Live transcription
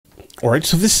Alright,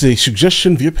 so this is a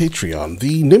suggestion via Patreon.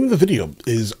 The name of the video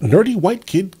is Nerdy White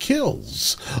Kid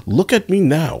Kills. Look at me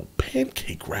now.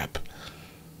 Pancake rap.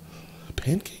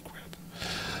 Pancake rap.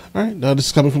 Alright, now this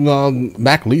is coming from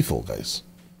Mac Lethal, guys.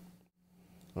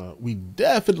 We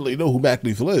definitely know who Mac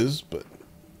Lethal is, but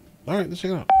alright, let's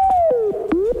check it out.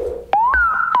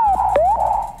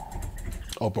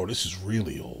 Oh, bro, this is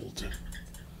really old.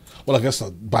 Well, I guess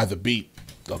by the beat.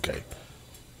 Okay.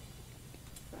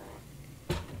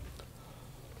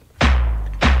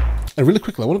 And really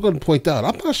quickly, I want to go ahead and point out,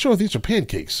 I'm not sure if these are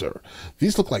pancakes, sir.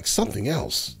 These look like something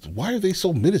else. Why are they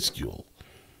so minuscule?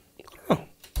 I don't know.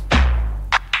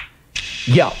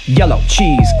 Yo, yellow,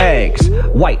 cheese, eggs,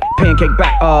 white, pancake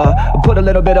back, put a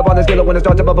little bit up on the skillet when it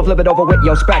starts to bubble, flip it over with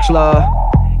your spatula.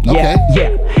 Yeah,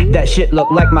 yeah, that shit look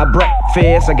like my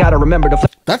breakfast. I gotta remember to flip.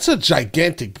 That's a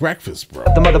gigantic breakfast, bro.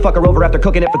 The motherfucker over after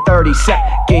cooking it for 30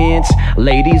 seconds.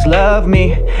 Ladies love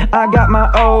me. I got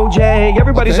my OJ.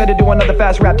 Everybody said to do another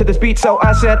fast rap to this beat, so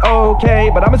I said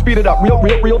okay. But I'ma speed it up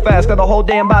real fast, till the whole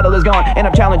damn bottle is gone. And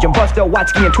I'm challenging Buster,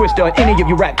 Watsky, and Twister, and any of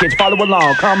you rap kids, follow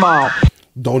along. Come on.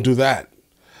 Don't do that.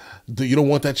 You don't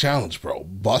want that challenge, bro.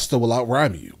 Buster will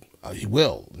outrhyme you. He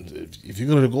will. If you're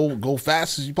gonna go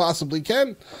fast as you possibly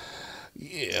can,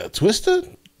 yeah, Twister,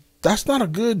 that's not a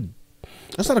good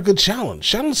challenge.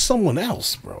 Challenge someone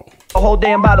else, bro. The whole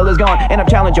damn bottle is gone, and I'm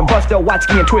challenging Buster,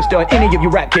 Watsky, and Twister, and any of you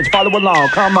rap kids, follow along.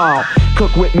 Come on,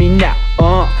 cook with me now.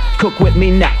 Cook with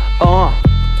me now.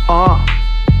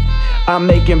 I'm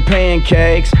making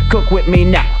pancakes. Cook with me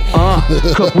now.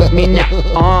 Cook with me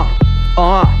now.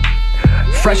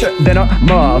 Fresher than a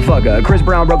motherfucker. Chris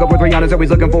Brown broke up with Rihanna's always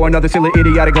looking for another silly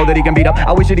idiotic hoe that he can beat up.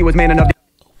 I wish that he was man enough to...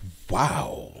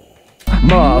 Wow.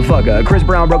 Motherfucker. Chris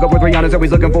Brown broke up with Rihanna's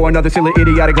always looking for another silly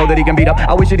idiotic hoe that he can beat up.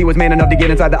 I wish that he was man enough to get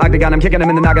inside the octagon. I'm kicking him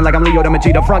in the noggin like I'm Leo the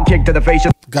Machida. Front kick to the face.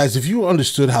 Guys, if you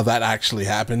understood how that actually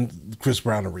happened, Chris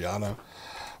Brown and Rihanna,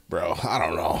 bro, I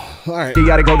don't know. All right.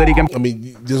 Idiotic hoe that he can... I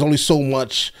mean, there's only so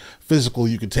much physical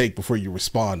you can take before you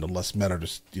respond, unless men are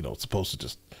just, supposed to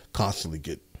just constantly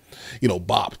get,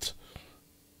 bopped.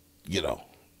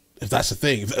 If that's the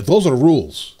thing, if those are the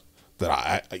rules, then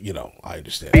I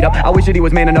understand. I wish that he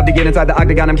was man enough to get inside the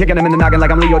octagon. I'm kicking him in the noggin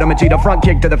like I'm Leo the Machida. Front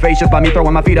kick to the face just by me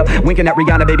throwing my feet up. Winking at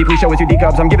Rihanna, baby, please show us your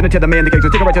D-cups. I'm giving it to the man, the cake, so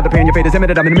stick it right to the pan. Your fate is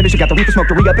imminent. I'm in a minute, you got the reefer smoke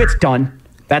to re-up. It's done.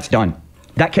 That's done.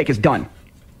 That cake is done.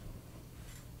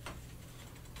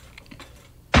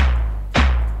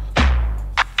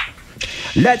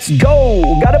 Let's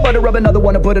go. Gotta butter up another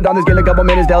one to put it on this. Get a couple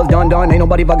minutes, Dell's done. Ain't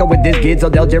nobody fucking with this kid, so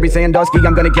Del Jerry Sandusky,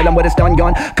 I'm gonna kill him with a stun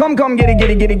gun. Come, get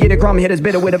it, crumb. Hit his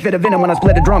bitter with a fit of venom when I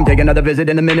split a drum. Take another visit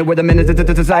in a minute with a minute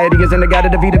to society is in the guy to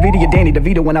defeat you Danny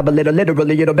DeVito when I belittle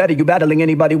literally it'll better you battling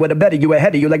anybody with a better you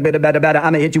ahead of you like batter.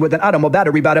 I'ma hit you with an automobile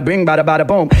battery, bada bing, bada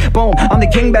boom. I'm the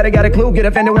king, better got a clue. Get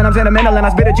offended when I'm sentimental and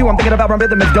I spit at you. I'm thinking about my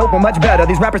rhythm is dope and much better.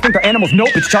 These rappers think they're animals, nope,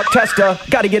 it's Chuck Tester.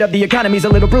 Gotta get up, the economy's a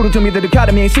little brutal to me. The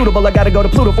dichotomy ain't suitable. I gotta go to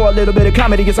Pluto for a little bit of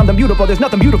comedy is something beautiful. There's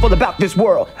nothing beautiful about this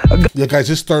world. Yeah, guys,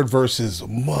 this third verse is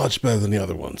much better than the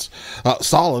other ones.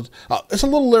 Solid. It's a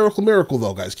little lyrical miracle,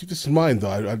 though, guys. Keep this in mind, though.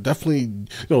 I definitely,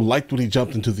 liked when he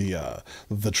jumped into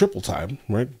the triple time,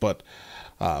 right? But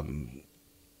I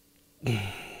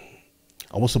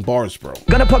want some bars, bro.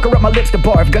 Gonna pucker up my lips to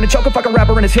barf. Gonna choke a fucking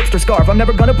rapper in his hipster scarf. I'm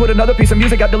never gonna put another piece of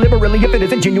music out deliberately if it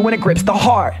isn't genuine. It grips the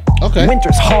heart. Okay.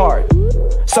 Winter's hard,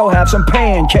 so have some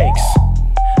pancakes.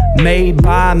 Made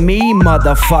by me,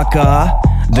 motherfucker.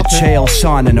 The Chael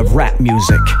Sonnen of rap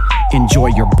music. Enjoy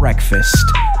your breakfast.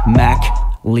 Mac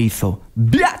Lethal.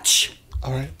 Bitch!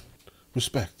 All right.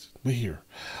 Respect. We're here.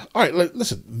 All right.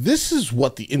 Listen, this is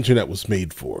what the internet was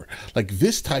made for. Like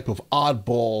this type of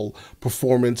oddball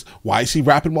performance. Why is he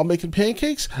rapping while making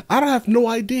pancakes? I don't have no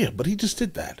idea, but he just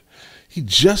did that. He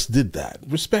just did that.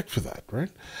 Respect for that,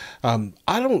 right?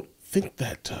 I don't think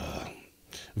that...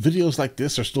 videos like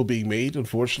this are still being made,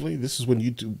 unfortunately. This is when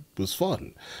YouTube was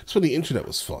fun. It's when the internet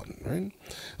was fun, right?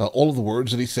 All of the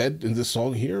words that he said in this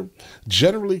song here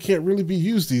generally can't really be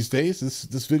used these days.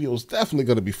 This video is definitely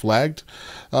going to be flagged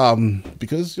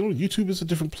because, YouTube is a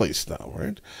different place now,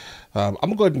 right? I'm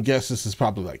going to go ahead and guess this is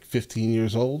probably like 15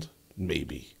 years old,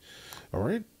 maybe. All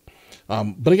right?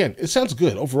 But again, it sounds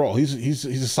good overall. He's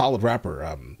a solid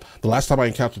rapper. The last time I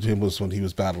encountered him was when he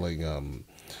was battling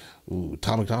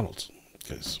Tom McDonald's.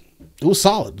 It was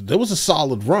solid. There was a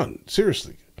solid run,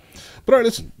 seriously. But all right,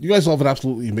 listen, you guys all have an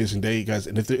absolutely amazing day, guys.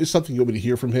 And if there is something you want me to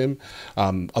hear from him,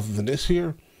 other than this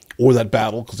here, or that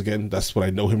battle, because again, that's what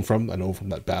I know him from. I know him from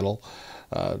that battle.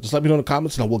 Just let me know in the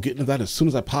comments, and I will get into that as soon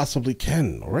as I possibly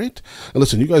can. All right. And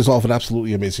listen, you guys all have an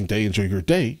absolutely amazing day. Enjoy your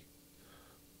day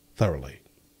thoroughly,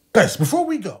 guys. Before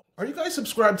we go. Are you guys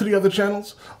subscribed to the other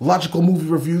channels? Logical Movie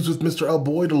Reviews with Mr. L.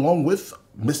 Boyd along with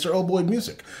Mr. L. Boyd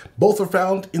Music. Both are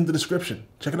found in the description.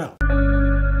 Check it out.